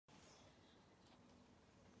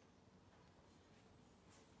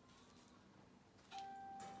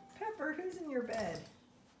in your bed?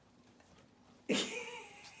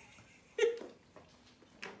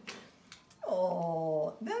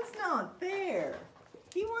 Oh, that's not fair.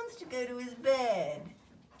 He wants to go to his bed,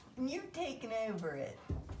 and you've taken over it.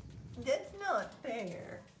 That's not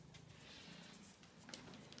fair.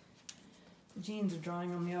 The jeans are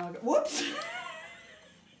drying on the yogurt. Whoops!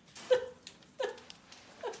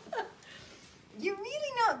 You're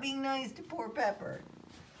really not being nice to poor Pepper.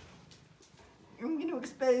 I'm going to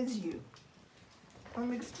expose you.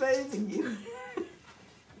 I'm exposing you.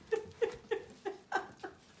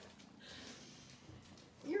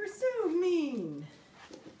 You're so mean.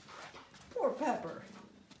 Poor Pepper.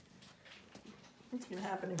 What's going to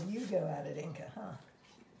happen if you go at it, Inca, huh?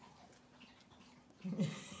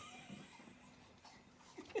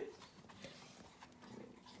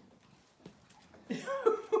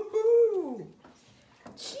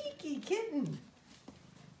 Cheeky kitten.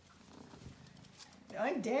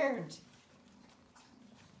 I daren't.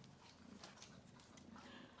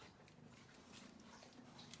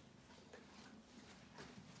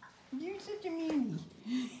 You're such a meanie.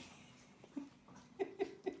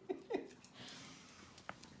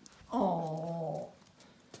 Oh,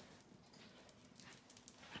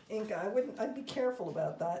 Inca, I'd be careful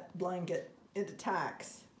about that blanket. It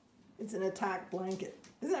attacks. It's an attack blanket.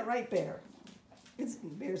 Isn't that right, Bear?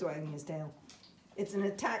 Bear's wagging his tail. It's an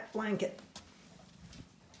attack blanket.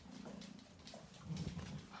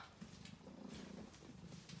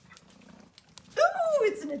 Ooh,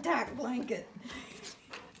 it's an attack blanket.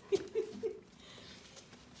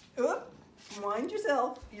 Oop, mind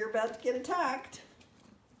yourself. You're about to get attacked.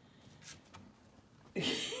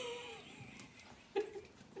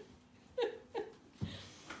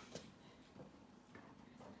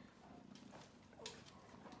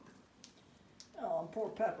 Oh, poor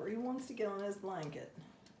Pepper. He wants to get on his blanket.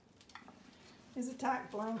 His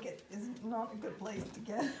attack blanket is not a good place to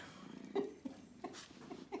get.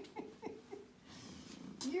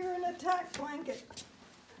 You're an attack blanket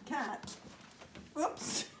cat.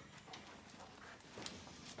 Oops.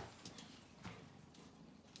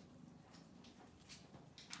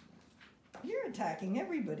 You're attacking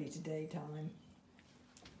everybody today, Thyme.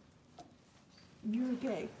 You're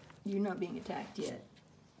okay. You're not being attacked yet.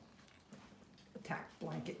 Attack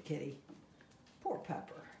blanket kitty. Poor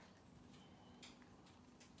Pepper.